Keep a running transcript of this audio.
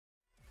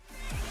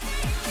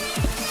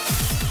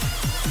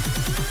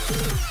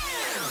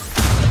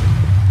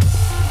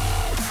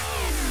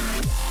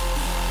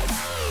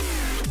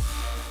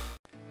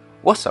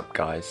What's up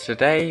guys,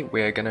 today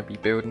we're going to be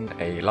building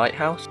a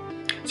lighthouse.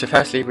 So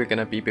firstly we're going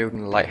to be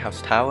building a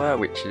lighthouse tower,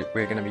 which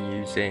we're going to be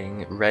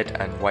using red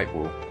and white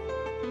wool.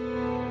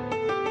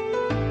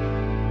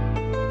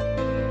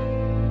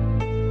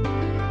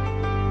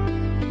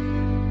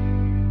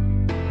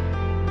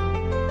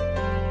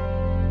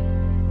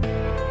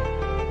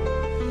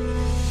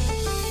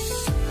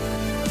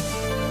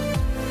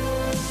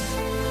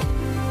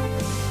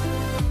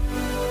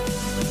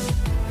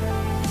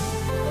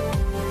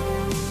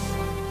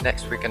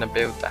 Next we're going to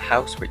build the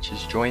house which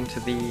is joined to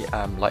the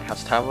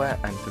lighthouse tower,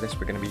 and for this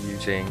we're going to be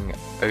using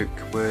oak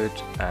wood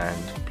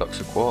and blocks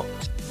of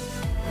quartz.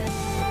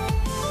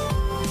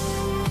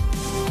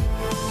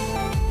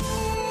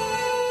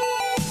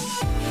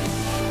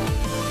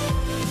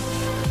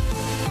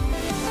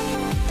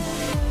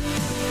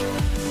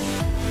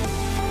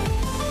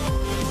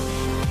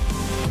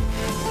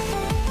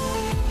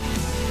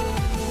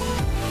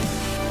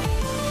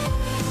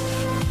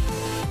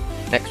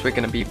 Next we're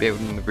going to be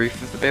building the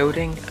roof of the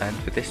building, and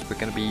for this we're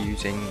going to be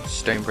using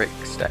stone brick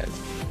stairs.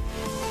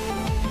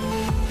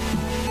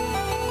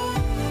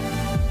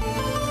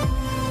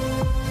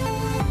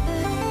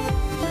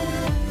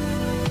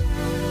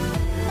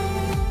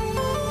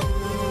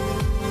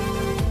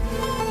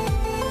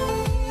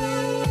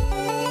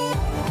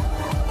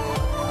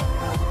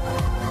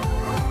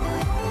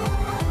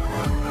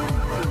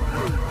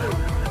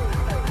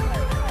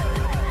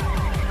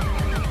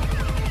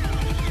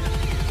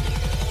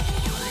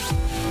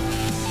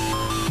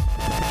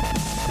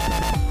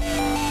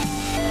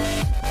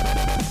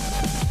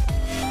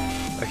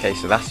 Okay,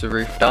 so that's the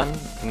roof done.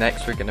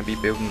 Next we're going to be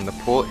building the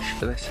porch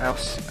for this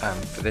house.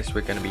 For this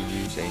we're going to be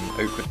using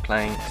oak wood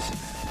planks,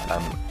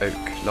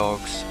 oak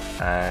logs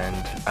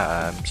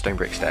and stone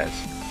brick stairs.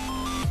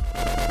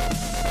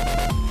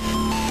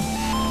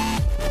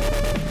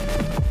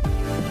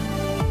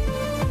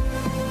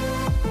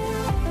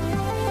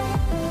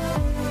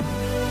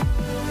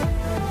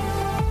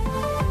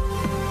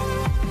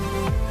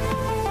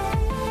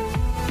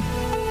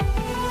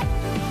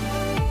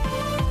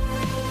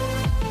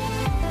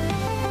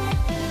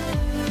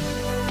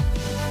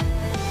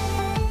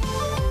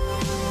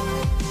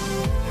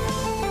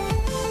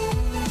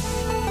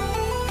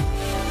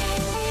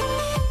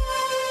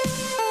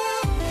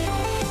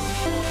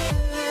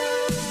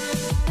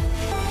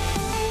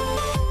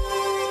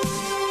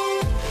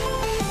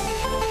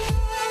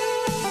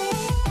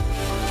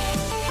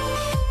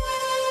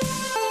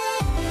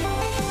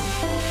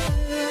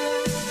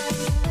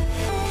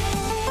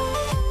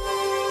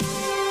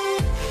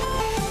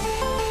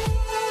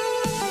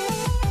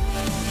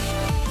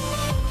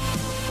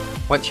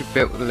 Once you've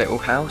built the little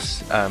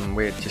house,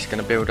 we're just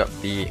going to build up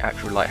the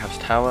actual lighthouse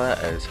tower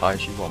as high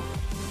as you want.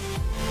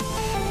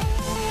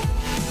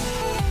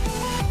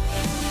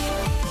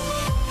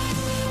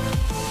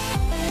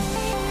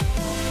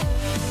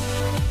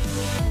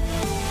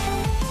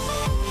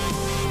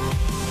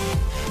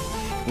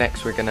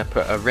 Next we're going to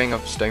put a ring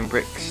of stone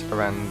bricks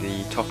around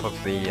the top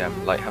of the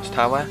lighthouse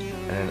tower,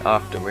 and then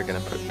after we're going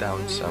to put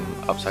down some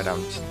upside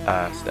down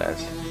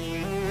stairs.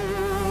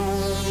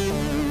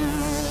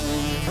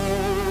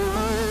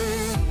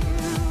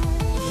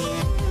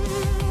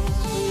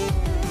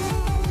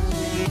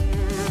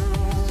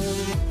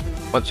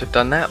 Once we've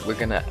done that, we're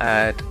going to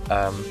add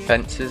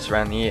fences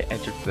around the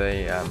edge of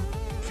the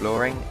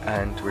flooring,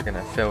 and we're going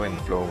to fill in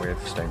the floor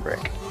with stone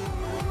brick.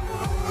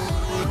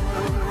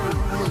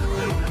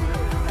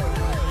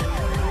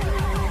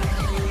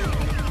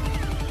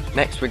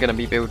 Next we're going to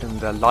be building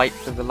the light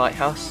for the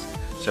lighthouse,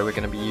 so we're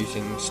going to be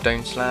using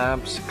stone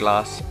slabs,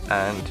 glass,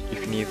 and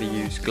you can either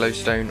use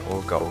glowstone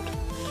or gold.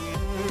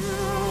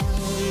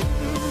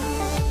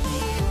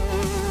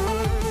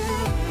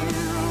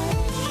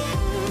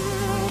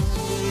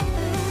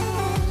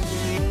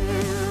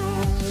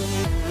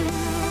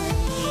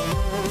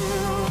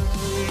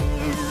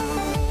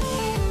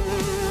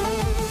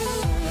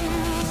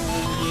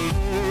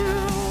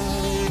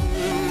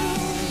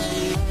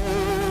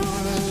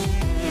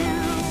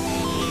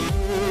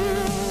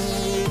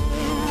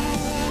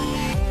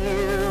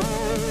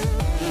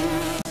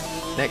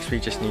 Next we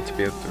just need to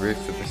build the roof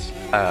of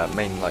this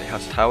main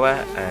lighthouse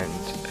tower,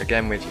 and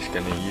again we're just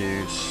going to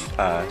use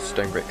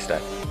stone brick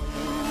step.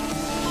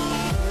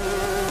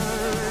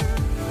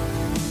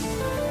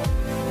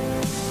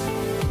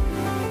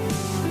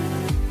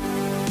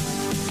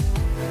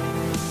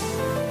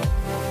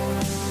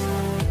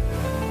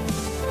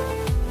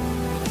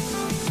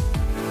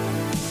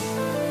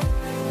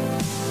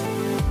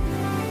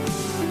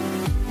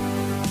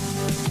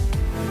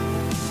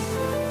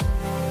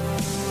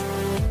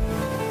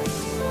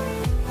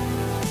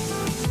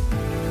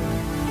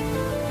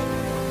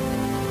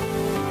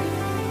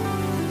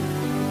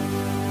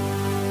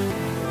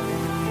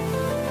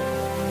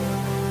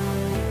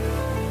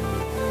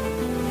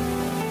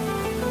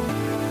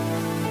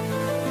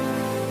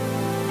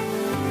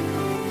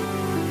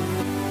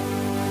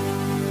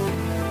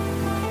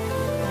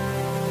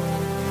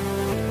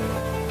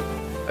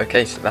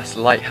 Okay, so that's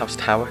the lighthouse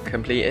tower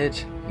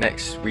completed.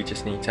 Next we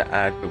just need to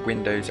add the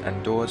windows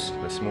and doors to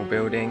the small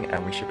building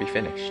and we should be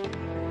finished.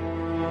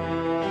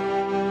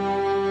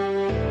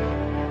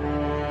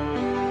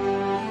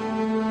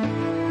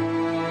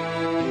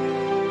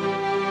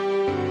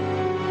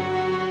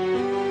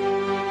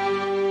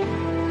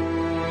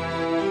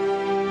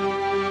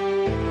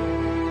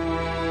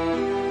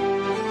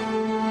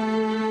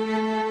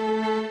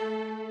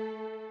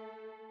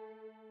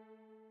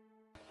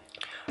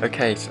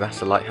 Okay, so that's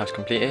the lighthouse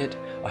completed.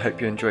 I hope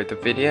you enjoyed the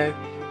video.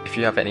 If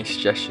you have any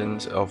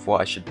suggestions of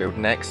what I should build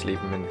next,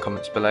 leave them in the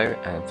comments below,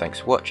 and thanks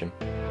for watching.